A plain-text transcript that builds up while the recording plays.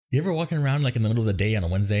You ever walking around like in the middle of the day on a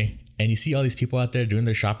Wednesday and you see all these people out there doing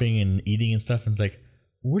their shopping and eating and stuff, and it's like,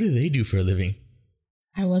 what do they do for a living?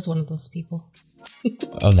 I was one of those people.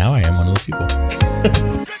 Oh, now I am one of those people.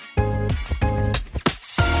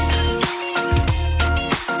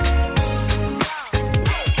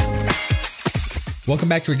 Welcome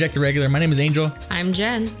back to Reject the Regular. My name is Angel. I'm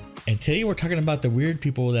Jen. And today we're talking about the weird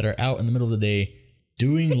people that are out in the middle of the day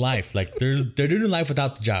doing life. Like they're doing life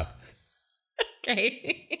without the job.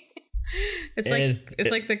 Okay. It's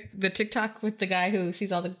like the TikTok with the guy who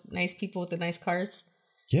sees all the nice people with the nice cars.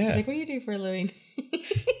 Yeah. He's like, what do you do for a living?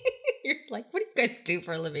 You're like, what do you guys do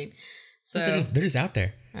for a living? So they're just out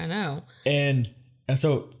there. I know. And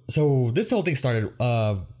so this whole thing started.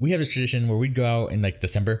 We have this tradition where we'd go out in like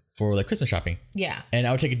December for like Christmas shopping. Yeah. And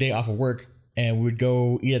I would take a day off of work and we would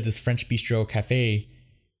go eat at this French bistro cafe.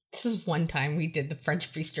 This is one time we did the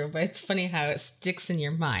French bistro, but it's funny how it sticks in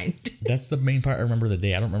your mind. That's the main part I remember of the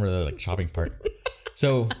day. I don't remember the like shopping part.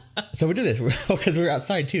 So we did this because we were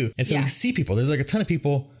outside too. And so we see people. There's like a ton of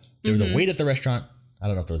people. There was a wait at the restaurant. I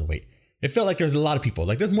don't know if there was a wait. It felt like there was a lot of people.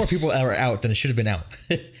 Like there's more people that were out than it should have been out.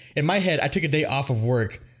 In my head, I took a day off of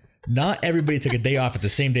work. Not everybody took a day off at the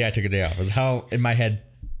same day I took a day off. It was how in my head,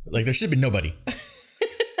 like there should have been nobody.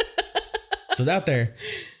 So it's out there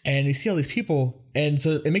and you see all these people. And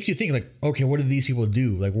so it makes you think like, okay, what do these people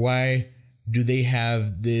do? Like, why do they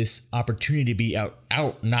have this opportunity to be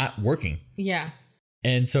out not working? Yeah.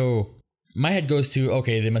 And so my head goes to,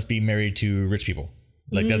 okay, they must be married to rich people.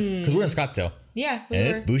 Like that's because we're in Scottsdale. Yeah. And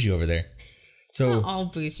it's bougie over there. So not all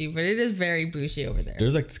bougie, but it is very bougie over there.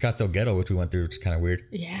 There's like the Scottsdale ghetto, which we went through, which is kind of weird.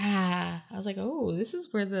 Yeah. I was like, oh, this is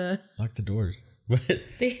where lock the doors.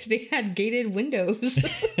 they had gated windows.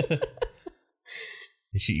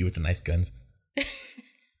 They shoot you with the nice guns.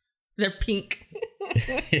 They're pink.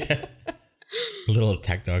 Yeah. Little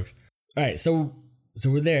attack dogs. All right. So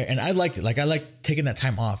we're there and I liked it. Like I like taking that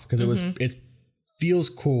time off because it feels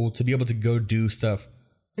cool to be able to go do stuff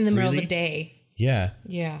in the middle of the day. Yeah.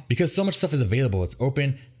 Yeah. Because so much stuff is available. It's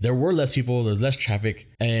open. There were less people. There's less traffic.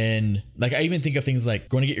 And like, I even think of things like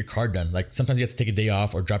going to get your car done. Like sometimes you have to take a day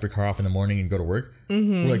off or drop your car off in the morning and go to work. Where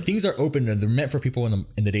like things are open and they're meant for people in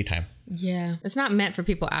the daytime. Yeah. It's not meant for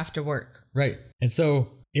people after work. Right. And so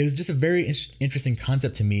it was just a very interesting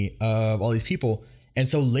concept to me of all these people. And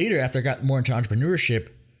so later, after I got more into entrepreneurship,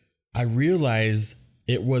 I realized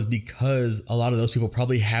it was because a lot of those people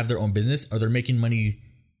probably have their own business or they're making money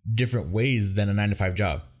different ways than a 9-to-5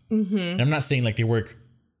 job. And I'm not saying like they work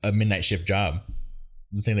a midnight shift job.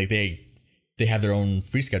 I'm saying like they have their own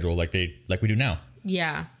free schedule like we do now.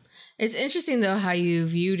 Yeah. It's interesting though how you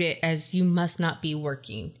viewed it as you must not be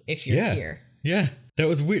working if you're here. Yeah. That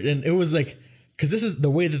was weird. And it was like, because this is the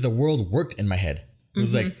way that the world worked in my head. It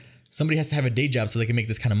was like somebody has to have a day job so they can make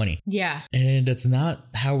this kind of money. Yeah. And that's not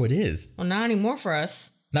how it is. Well, not anymore for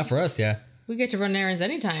us. Not for us, yeah. We get to run errands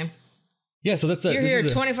anytime. Yeah, so that's you're here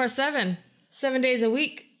 24/7, 7 days a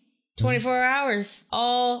week, 24 hours,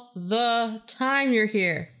 all the time you're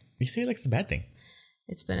here. You say it like it's a bad thing.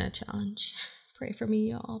 It's been a challenge. Pray for me,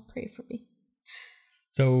 y'all. Pray for me.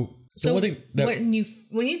 So one thing that when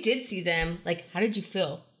you did see them, like, how did you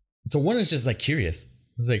feel? So one is just like curious.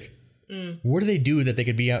 It's like, what do they do that they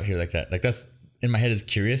could be out here like that? Like that's in my head is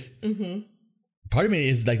curious. Part of me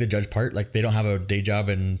is like the judge part, like they don't have a day job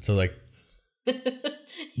and so like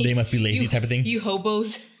they must be lazy type of thing. You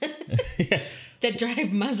hobos that drive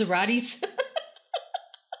Maseratis.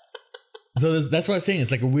 So that's what I was saying.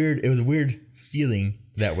 It's like it was a weird feeling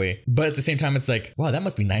that way. But at the same time, it's like, wow, that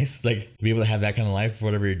must be nice. Like to be able to have that kind of life,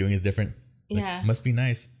 whatever you're doing is different. Like, yeah. Must be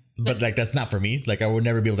nice. But like, that's not for me. Like I would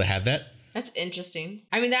never be able to have that. That's interesting.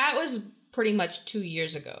 I mean, that was pretty much 2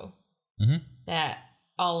 years ago. That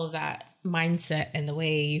all of that mindset and the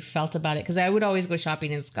way you felt about it. Because I would always go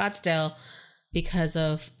shopping in Scottsdale because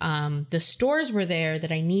of the stores were there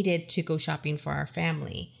that I needed to go shopping for our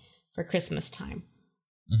family for Christmas time.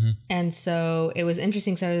 And so it was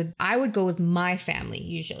interesting. So I would go with my family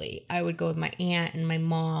usually. I would go with my aunt and my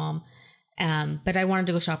mom. But I wanted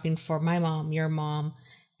to go shopping for my mom, your mom.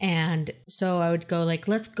 And so I would go like,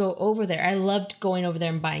 let's go over there. I loved going over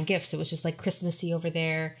there and buying gifts. It was just like Christmassy over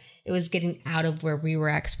there. It was getting out of where we were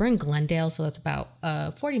at. 'Cause we're in Glendale. So it's about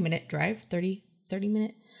a 40-minute drive,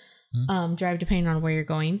 30-minute drive, depending on where you're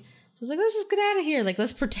going. So I was like, let's just get out of here. Like,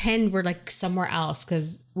 let's pretend we're like somewhere else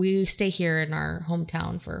because we stay here in our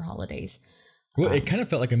hometown for holidays. Well, it kind of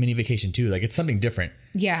felt like a mini vacation too. Like it's something different.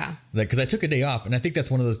 Yeah. Like, cause I took a day off and I think that's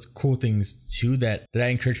one of those cool things too that I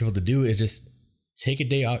encourage people to do is just take a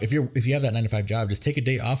day off. If you have that 9-to-5 job, just take a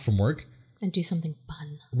day off from work. And do something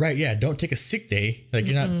fun. Right. Yeah. Don't take a sick day. Like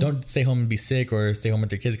don't stay home and be sick or stay home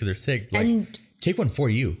with your kids because they're sick. Like, and take one for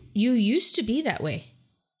you. You used to be that way.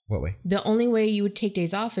 What way? The only way you would take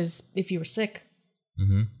days off is if you were sick.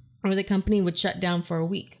 Mm-hmm. Or the company would shut down for a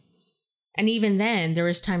week. And even then, there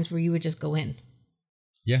was times where you would just go in.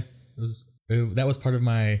 Yeah. That was part of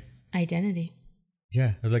my... identity.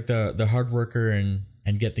 Yeah. It was like the hard worker and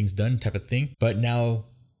get things done type of thing. But now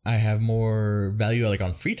I have more value like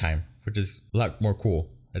on free time, which is a lot more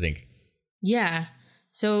cool, I think. Yeah.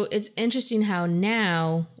 So it's interesting how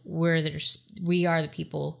now we are the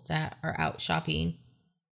people that are out shopping,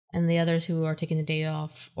 and the others who are taking the day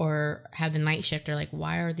off or have the night shift are like,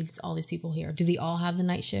 why are all these people here? Do they all have the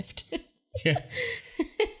night shift? Yeah.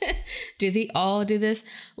 Do they all do this?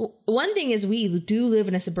 One thing is we do live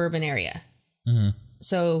in a suburban area. Mm-hmm.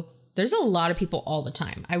 So there's a lot of people all the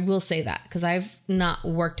time. I will say that because I've not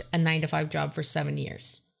worked a 9-to-5 job for 7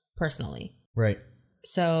 years personally. Right.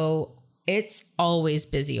 So it's always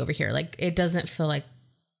busy over here. Like it doesn't feel like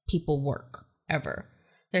people work ever.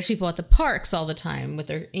 There's people at the parks all the time with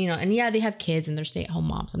their, and yeah, they have kids and they're stay-at-home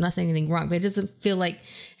moms. I'm not saying anything wrong, but it doesn't feel like,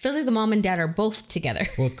 it feels like the mom and dad are both together.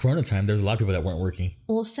 Well, with Corona time, there's a lot of people that weren't working.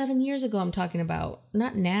 Well, 7 years ago, I'm talking about,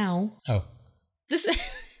 not now. Oh.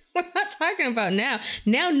 We're not talking about now.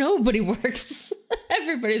 Now nobody works.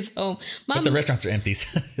 Everybody's home. But the restaurants are empty.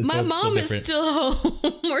 My mom is still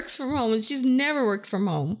home, works from home, and she's never worked from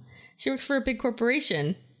home. She works for a big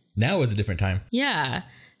corporation. Now is a different time. Yeah.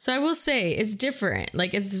 So I will say it's different.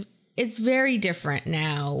 Like it's very different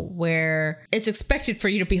now where it's expected for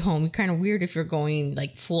you to be home. You're kind of weird if you're going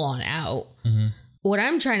like full on out. Mm-hmm. What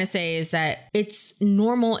I'm trying to say is that it's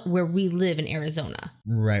normal where we live in Arizona.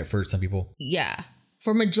 Right. For some people. Yeah.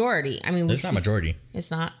 For majority. I mean, it's not majority. It's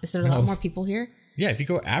not. Is there a lot more people here? Yeah. If you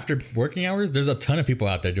go after working hours, there's a ton of people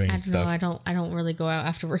out there doing stuff. I don't really go out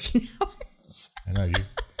after working hours. I know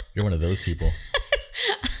you're one of those people.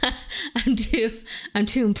 I'm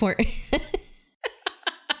too important.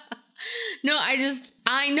 No,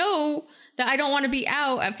 I know that I don't want to be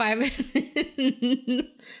out at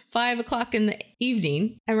 5 o'clock in the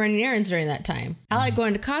evening and running errands during that time. I like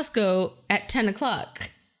going to Costco at 10 o'clock.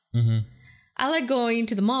 Mm-hmm. I like going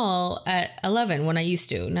to the mall at 11 when I used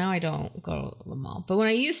to. Now I don't go to the mall. But when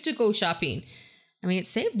I used to go shopping, I mean, it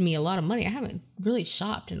saved me a lot of money. I haven't really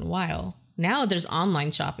shopped in a while. Now there's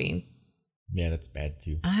online shopping. Yeah, that's bad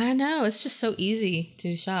too. I know. It's just so easy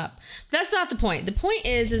to shop. But that's not the point. The point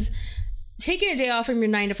is taking a day off from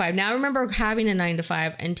your 9-to-5. Now I remember having a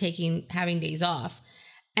 9-to-5 and having days off.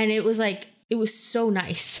 And it was so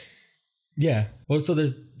nice. Yeah. Well, so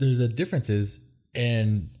there's the differences,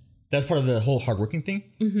 and that's part of the whole hardworking thing,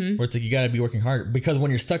 mm-hmm. where it's like you got to be working hard, because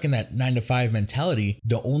when you're stuck in that 9-to-5 mentality,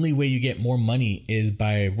 the only way you get more money is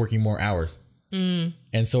by working more hours. Mm.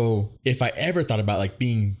 And so if I ever thought about like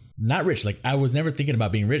being not rich, like I was never thinking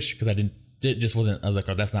about being rich because I was like,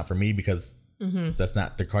 oh, that's not for me, because mm-hmm. that's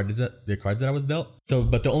not the cards that I was dealt. So,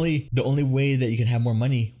 but the only way that you can have more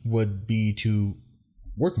money would be to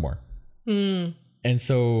work more. Mm. And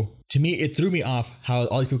so to me, it threw me off how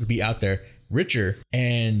all these people could be out there richer,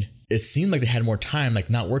 and it seemed like they had more time, like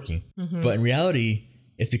not working. Mm-hmm. But in reality,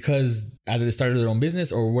 it's because either they started their own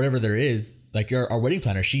business or whatever there is. Like our wedding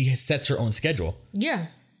planner, she sets her own schedule. Yeah.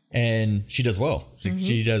 And she does well.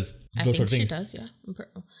 She does those sort of things. She does, yeah.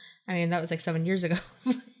 I mean, that was like 7 years ago.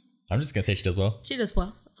 I'm just going to say she does well. She does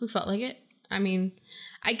well, if we felt like it. I mean,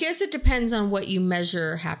 I guess it depends on what you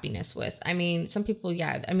measure happiness with. I mean, some people,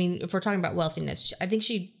 yeah. I mean, if we're talking about wealthiness, I think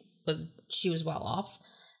she was well off.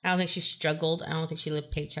 I don't think she struggled. I don't think she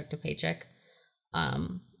lived paycheck to paycheck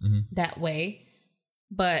that way.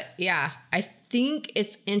 But yeah, I think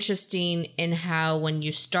it's interesting in how when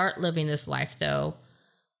you start living this life, though,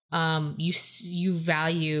 you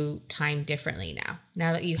value time differently now.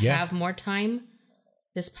 Now that you have more time,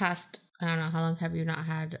 this past, I don't know, how long have you not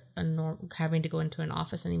had having to go into an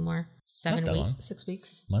office anymore? 7 weeks? Long. 6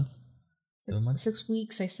 weeks? Months? 7 months? 6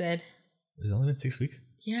 weeks, I said. Has it only been 6 weeks?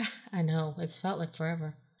 Yeah, I know. It's felt like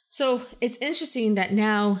forever. So it's interesting that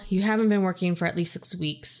now you haven't been working for at least 6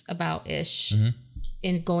 weeks, about-ish, mm-hmm.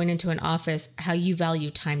 in going into an office, how you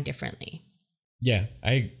value time differently. Yeah,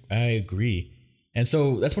 I agree. And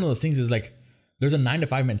so that's one of those things is like, there's a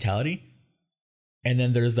 9-to-5 mentality. And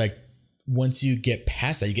then there's like, once you get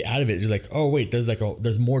past that, you get out of it, it's like, oh wait,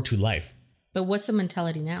 there's more to life. But what's the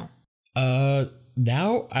mentality now?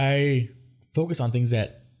 Now I focus on things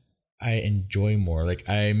that I enjoy more. Like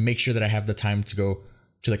I make sure that I have the time to go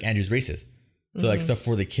to like Andrew's races. So mm-hmm. like stuff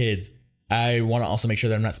for the kids. I want to also make sure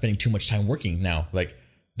that I'm not spending too much time working now. Like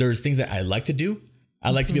there's things that I like to do.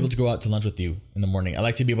 I like mm-hmm. to be able to go out to lunch with you in the morning. I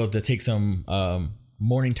like to be able to take some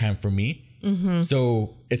morning time for me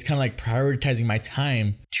So it's kind of like prioritizing my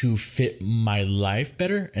time to fit my life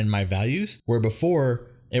better and my values, where before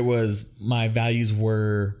it was my values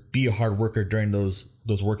were be a hard worker during those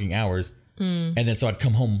working hours. And then so I'd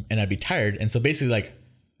come home and I'd be tired. And so basically like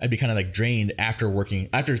I'd be kind of like drained after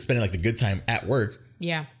spending like the good time at work.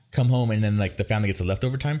 Yeah. Come home and then like the family gets the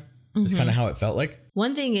leftover time. It's kind of how it felt like.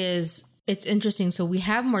 One thing is, it's interesting. So we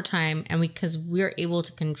have more time, and because we're able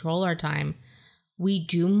to control our time, we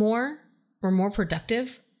do more. We're more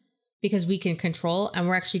productive because we can control, and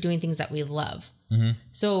we're actually doing things that we love.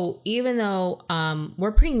 So even though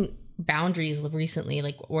we're putting boundaries recently,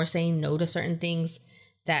 like we're saying no to certain things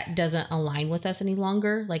that doesn't align with us any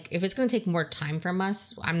longer. Like if it's going to take more time from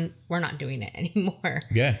us, we're not doing it anymore.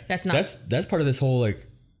 Yeah. That's part of this whole like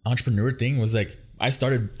entrepreneur thing was like, I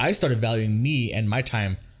started valuing me and my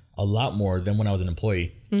time a lot more than when I was an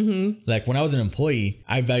employee. Like when I was an employee,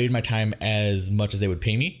 I valued my time as much as they would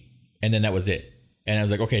pay me. And then that was it. And I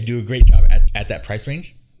was like, okay, do a great job at that price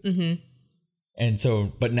range. And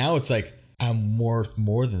so, but now it's like, I'm more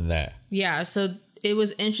than that. Yeah. So it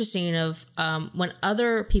was interesting of when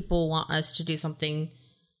other people want us to do something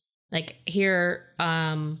like here,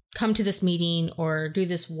 come to this meeting or do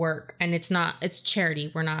this work, and it's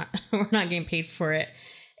charity. We're not getting paid for it.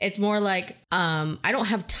 It's more like, I don't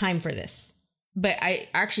have time for this, but I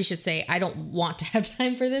actually should say, I don't want to have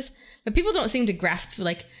time for this, but people don't seem to grasp,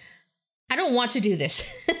 like, I don't want to do this.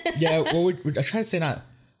 Yeah. Well, I try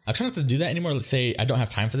not to do that anymore. Let's say I don't have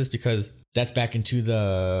time for this, because that's back into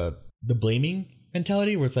the blaming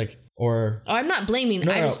mentality where it's like, I'm not blaming.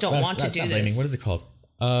 I just don't want to do this. Blaming. What is it called?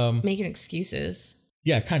 Making excuses.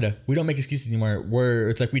 Yeah, kind of. We don't make excuses anymore, where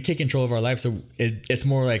it's like we take control of our life. So it's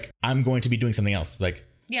more like, I'm going to be doing something else. Like,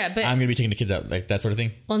 yeah, but I'm going to be taking the kids out, like that sort of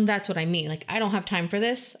thing. Well, and that's what I mean. Like, I don't have time for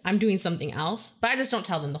this. I'm doing something else, but I just don't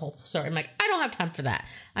tell them the whole story. I'm like, I don't have time for that.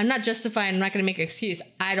 I'm not justifying. I'm not going to make an excuse.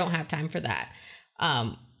 I don't have time for that.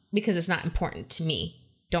 Because it's not important to me.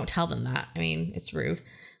 Don't tell them that. I mean, it's rude.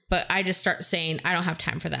 But I just start saying, I don't have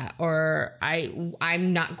time for that. Or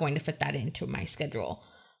I'm not going to fit that into my schedule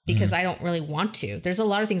because I don't really want to. There's a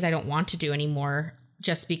lot of things I don't want to do anymore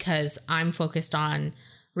just because I'm focused on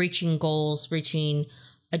reaching goals, reaching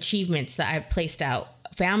achievements that I've placed out,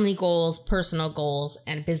 family goals, personal goals,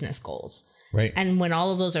 and business goals. Right. And when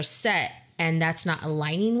all of those are set and that's not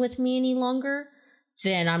aligning with me any longer,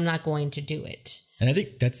 then I'm not going to do it. And I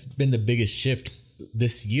think that's been the biggest shift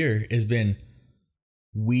this year has been,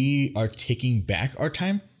 we are taking back our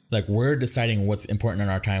time. Like we're deciding what's important in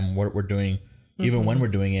our time, what we're doing, even when we're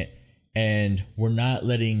doing it. And we're not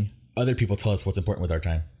letting other people tell us what's important with our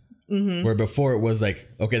time. Where before it was like,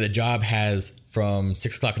 okay, the job has from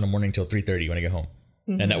 6 o'clock in the morning till 3:30 when I get home.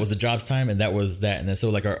 And that was the job's time. And that was that. And then so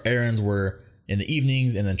like our errands were in the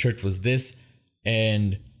evenings, and then church was this.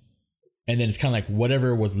 And then it's kind of like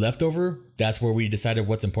whatever was left over, that's where we decided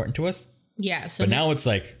what's important to us. Yeah. So but now it's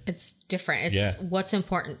like, it's different. It's what's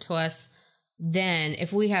important to us. Then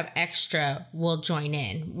if we have extra, we'll join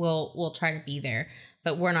in. We'll try to be there,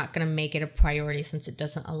 but we're not going to make it a priority since it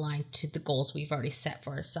doesn't align to the goals we've already set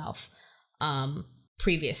for ourselves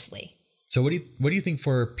previously. So what do you think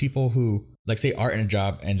for people who like say are in a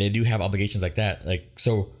job and they do have obligations like that? Like,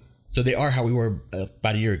 so they are how we were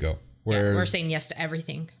about a year ago, where we're saying yes to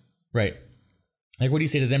everything. Right. Like, what do you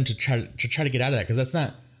say to them to try to get out of that? Because that's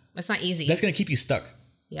not easy. That's going to keep you stuck.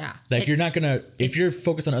 Yeah. Like you're not going to, if you're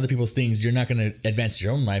focused on other people's things, you're not going to advance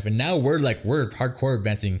your own life. And now we're hardcore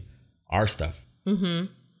advancing our stuff.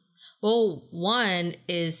 Well, one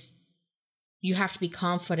is you have to be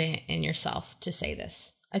confident in yourself to say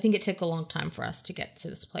this. I think it took a long time for us to get to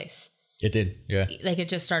this place. It did. Yeah. Like it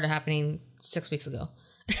just started happening 6 weeks ago.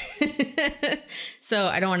 So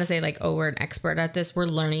I don't want to say like, oh, we're an expert at this. We're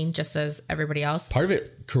learning just as everybody else. Part of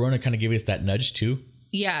it, Corona kind of gave us that nudge too.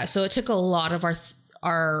 Yeah. So it took a lot of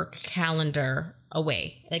our calendar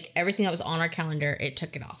away. Like everything that was on our calendar, it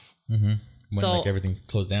took it off. When like everything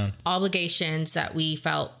closed down. Obligations that we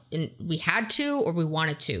felt we had to or we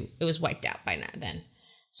wanted to, it was wiped out by now then.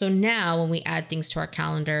 So now when we add things to our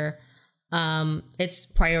calendar, it's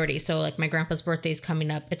priority. So like my grandpa's birthday is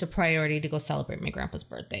coming up. It's a priority to go celebrate my grandpa's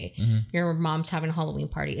birthday. Your mom's having a Halloween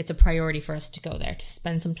party. It's a priority for us to go there to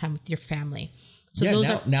spend some time with your family.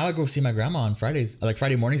 So now I go see my grandma on Fridays, like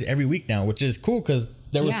Friday mornings every week now, which is cool because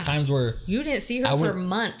there was times where you didn't see her for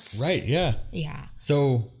months. Right. Yeah. Yeah.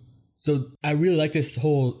 So I really like this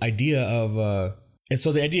whole idea of, and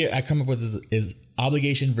so the idea I come up with is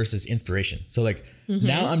obligation versus inspiration. So like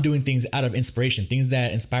now I'm doing things out of inspiration, things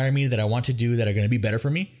that inspire me, that I want to do, that are going to be better for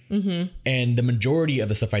me. And the majority of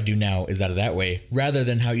the stuff I do now is out of that way, rather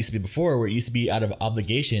than how it used to be before, where it used to be out of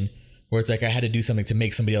obligation, where it's like I had to do something to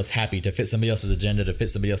make somebody else happy, to fit somebody else's agenda, to fit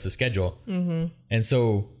somebody else's schedule. And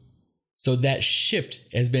so that shift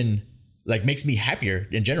has been like, makes me happier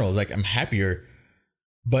in general. It's like I'm happier,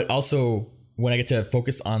 but also when I get to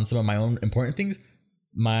focus on some of my own important things,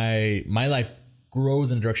 my life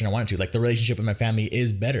grows in the direction I want it to. Like the relationship with my family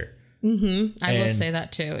is better. I will say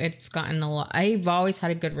that too. It's gotten a lot. I've always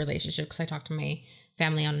had a good relationship because I talk to my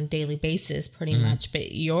family on a daily basis pretty much,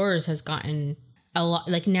 but yours has gotten a lot.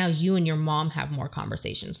 Like now you and your mom have more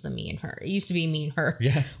conversations than me and her. It used to be me and her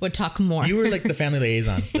would talk more. You were like the family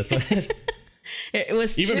liaison. That's what it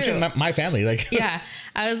was even true. between my family. Like,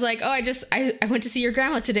 I was like, oh, I went to see your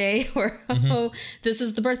grandma today, or oh, this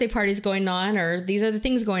is the birthday party's going on, or these are the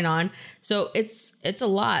things going on. So it's a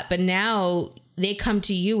lot, but now they come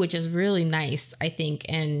to you, which is really nice, I think.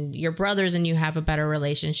 And your brothers and you have a better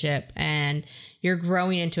relationship, and you're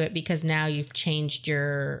growing into it because now you've changed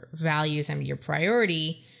your values and your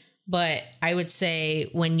priority. But I would say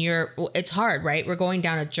it's hard, right? We're going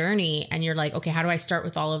down a journey and you're like, okay, how do I start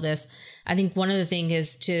with all of this? I think one of the things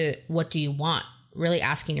is what do you want? Really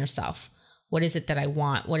asking yourself, what is it that I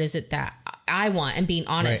want? What is it that I want? And being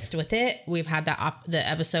honest with it. We've had the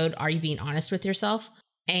episode, are you being honest with yourself?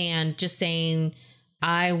 And just saying,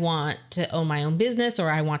 I want to own my own business, or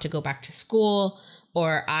I want to go back to school,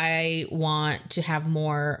 or I want to have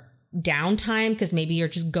more downtime, because maybe you're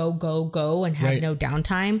just go and have no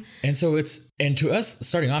downtime. And so and to us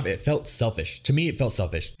starting off, it felt selfish. To me, it felt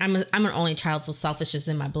selfish. I'm an only child, so selfish is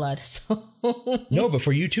in my blood. So no, but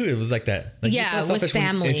for you too, it was like that. Like, with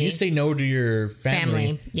family. If you say no to your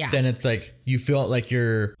family, then it's like you feel like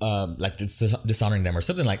you're like dishonoring them or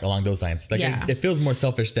something like along those lines. Like it feels more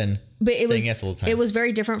selfish than saying yes all the time. It was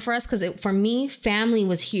very different for us because for me, family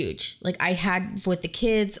was huge. Like I had with the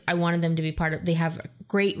kids, I wanted them to be part of. They have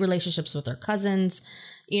great relationships with their cousins.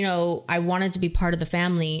 You know, I wanted to be part of the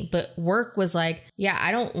family, but work was like,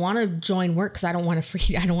 I don't want to join work because I don't want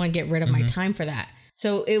to get rid of my time for that.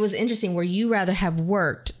 So it was interesting where you rather have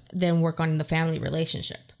worked than work on the family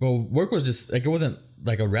relationship. Well, work was just like, it wasn't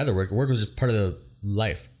like a rather work. Work was just part of the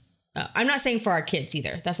life. I'm not saying for our kids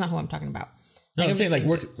either. That's not who I'm talking about. No, I'm saying like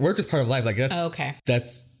work is part of life. Like that's, okay.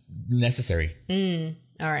 That's necessary.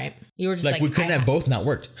 All right. You were just like we couldn't have both not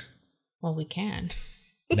worked. Well, we can.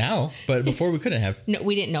 Now, but before we couldn't have. No,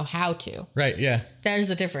 we didn't know how to. Right. Yeah.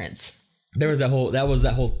 There's a difference. That was that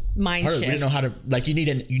whole mind shift. We didn't know how to, like, you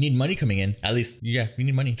need money coming in. At least, you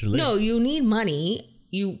need money to live. No, you need money.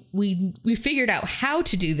 We figured out how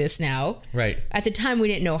to do this now. Right. At the time, we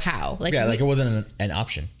didn't know how. Like, it wasn't an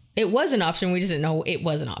option. It was an option. We just didn't know it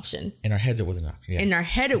was an option. In our heads, it wasn't an option. Yeah. In our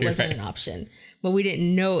head, it wasn't an option, but we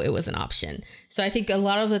didn't know it was an option. So I think a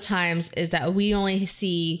lot of the times is that we only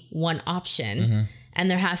see one option. And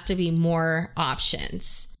there has to be more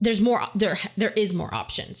options. There is more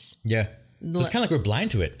options. Yeah. So it's kind of like we're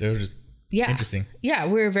blind to it. It was just interesting. Yeah,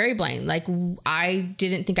 we were very blind. Like I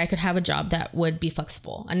didn't think I could have a job that would be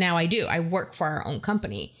flexible. And now I do. I work for our own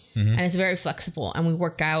company and it's very flexible and we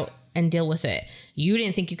work out and deal with it. You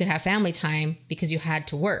didn't think you could have family time because you had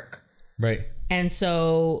to work. Right. And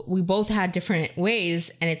so we both had different ways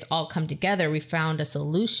and it's all come together. We found a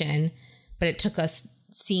solution, but it took us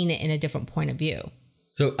seeing it in a different point of view.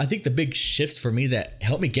 So I think the big shifts for me that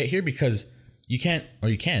helped me get here, because you can,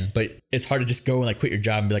 but it's hard to just go and like quit your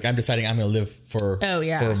job and be like, I'm deciding I'm going to live for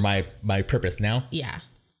my purpose now. Yeah.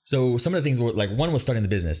 So some of the things were like, one was starting the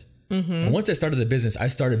business. And once I started the business, I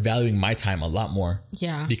started valuing my time a lot more.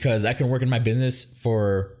 Yeah. Because I can work in my business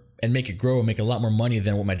and make it grow and make a lot more money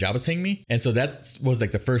than what my job was paying me. And so that was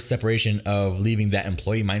like the first separation of leaving that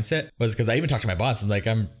employee mindset, was because I even talked to my boss and like,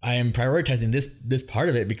 I am prioritizing this part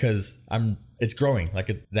of it because it's growing. Like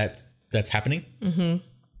that's happening.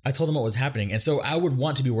 I told him what was happening. And so I would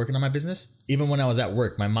want to be working on my business. Even when I was at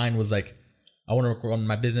work, my mind was like, I want to work on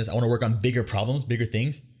my business. I want to work on bigger problems, bigger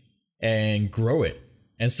things, and grow it.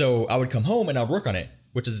 And so I would come home and I'd work on it,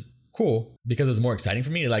 which is cool because it was more exciting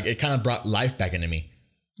for me. Like it kind of brought life back into me.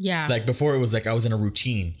 Yeah. Like before it was like I was in a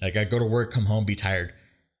routine. Like I'd go to work, come home, be tired,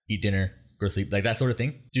 eat dinner, go to sleep, like that sort of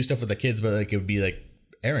thing. Do stuff with the kids, but like it would be like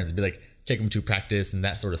errands. It'd be like take them to practice and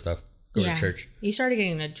that sort of stuff. Go to church. You started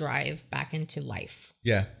getting a drive back into life.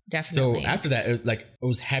 Yeah. Definitely. So after that, it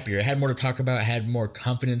was happier. I had more to talk about. I had more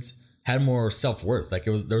confidence, had more self-worth. Like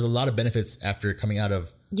there was a lot of benefits after coming out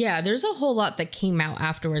of. Yeah, there's a whole lot that came out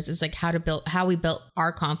afterwards. It's like how we built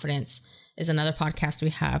our confidence is another podcast we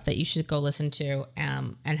have that you should go listen to,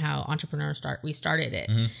 and how we started it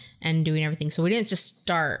and doing everything. So we didn't just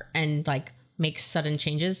start and like make sudden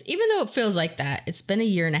changes, even though it feels like that. It's been a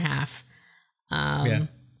year and a half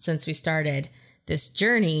since we started this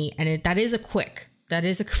journey, and that is a quick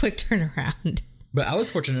turnaround. But I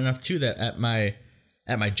was fortunate enough too that at my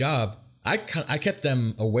job, I kept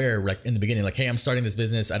them aware, like in the beginning, like, hey, I'm starting this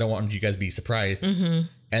business. I don't want you guys to be surprised. Mm-hmm.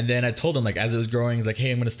 And then I told them, like, as it was growing, it's like,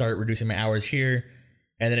 hey, I'm going to start reducing my hours here.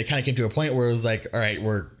 And then it kind of came to a point where it was like, all right,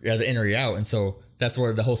 we're either in or you're out. And so that's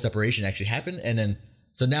where the whole separation actually happened. And then,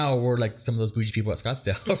 so now we're like some of those bougie people at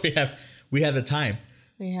Scottsdale. we have the time.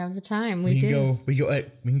 We have the time. We can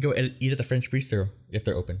go eat at the French Bistro if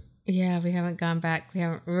they're open. Yeah, we haven't gone back.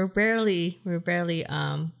 We're barely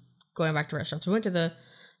going back to restaurants. We went to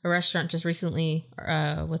a restaurant just recently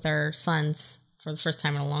with our sons for the first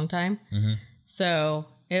time in a long time. Mm-hmm. So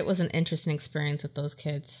it was an interesting experience with those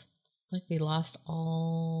kids. It's like they lost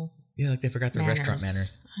all. Yeah, like they forgot their restaurant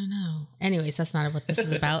manners. I know. Anyways, that's not what this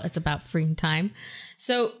is about. It's about freeing time.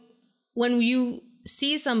 So when you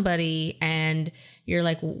see somebody and you're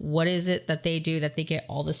like, what is it that they do that they get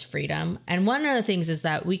all this freedom? And one of the things is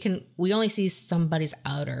that we only see somebody's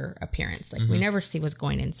outer appearance. Like we never see what's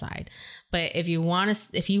going inside. But if you want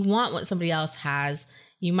what somebody else has,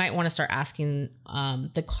 you might want to start asking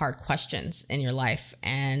the hard questions in your life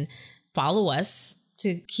and follow us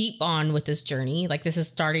to keep on with this journey. Like this is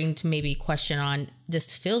starting to maybe question on,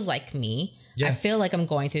 this feels like me. Yeah. I feel like I'm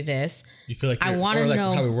going through this. You feel like I want to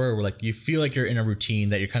know how we were. We're like, you feel like you're in a routine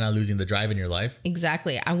that you're kind of losing the drive in your life.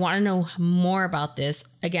 Exactly. I want to know more about this.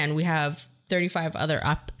 Again, we have 35 other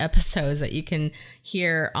episodes that you can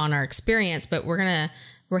hear on our experience, but we're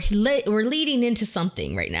leading into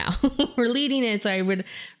something right now. We're leading in. So I would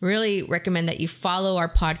really recommend that you follow our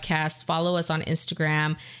podcast, follow us on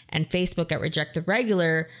Instagram and Facebook at Reject the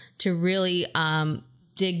Regular to really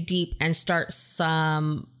dig deep and start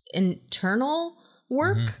some internal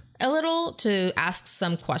work a little, to ask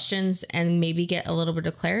some questions and maybe get a little bit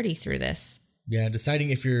of clarity through this. Yeah, deciding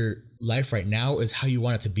if your life right now is how you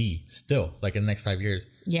want it to be still, like in the next 5 years.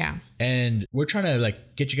 Yeah. And we're trying to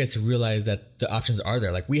like get you guys to realize that the options are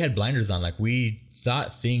there. Like we had blinders on, like we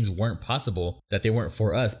thought things weren't possible, that they weren't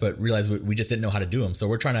for us, but realized we just didn't know how to do them. So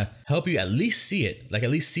we're trying to help you at least see it, like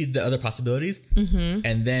at least see the other possibilities,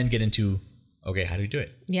 and then get into, okay, how do we do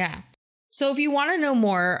it? Yeah. So if you want to know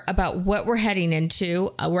more about what we're heading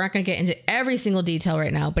into, we're not going to get into every single detail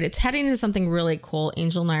right now, but it's heading into something really cool.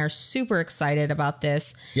 Angel and I are super excited about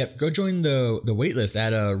this. Yep. Go join the waitlist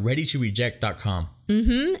at readytoreject.com.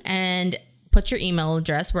 And put your email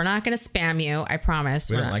address. We're not going to spam you. I promise.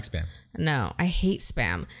 We don't like spam. No, I hate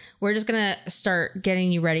spam. We're just going to start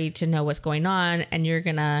getting you ready to know what's going on, and you're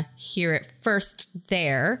going to hear it first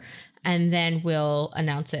there. And then we'll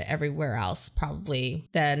announce it everywhere else, probably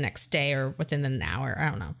the next day or within an hour. I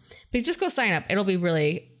don't know. But just go sign up. It'll be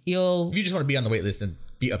really, you just want to be on the wait list and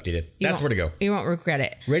be updated. That's where to go. You won't regret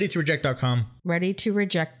it. Readytoreject.com.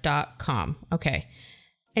 Readytoreject.com. Okay.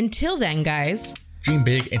 Until then, guys. Dream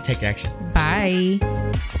big and take action. Bye.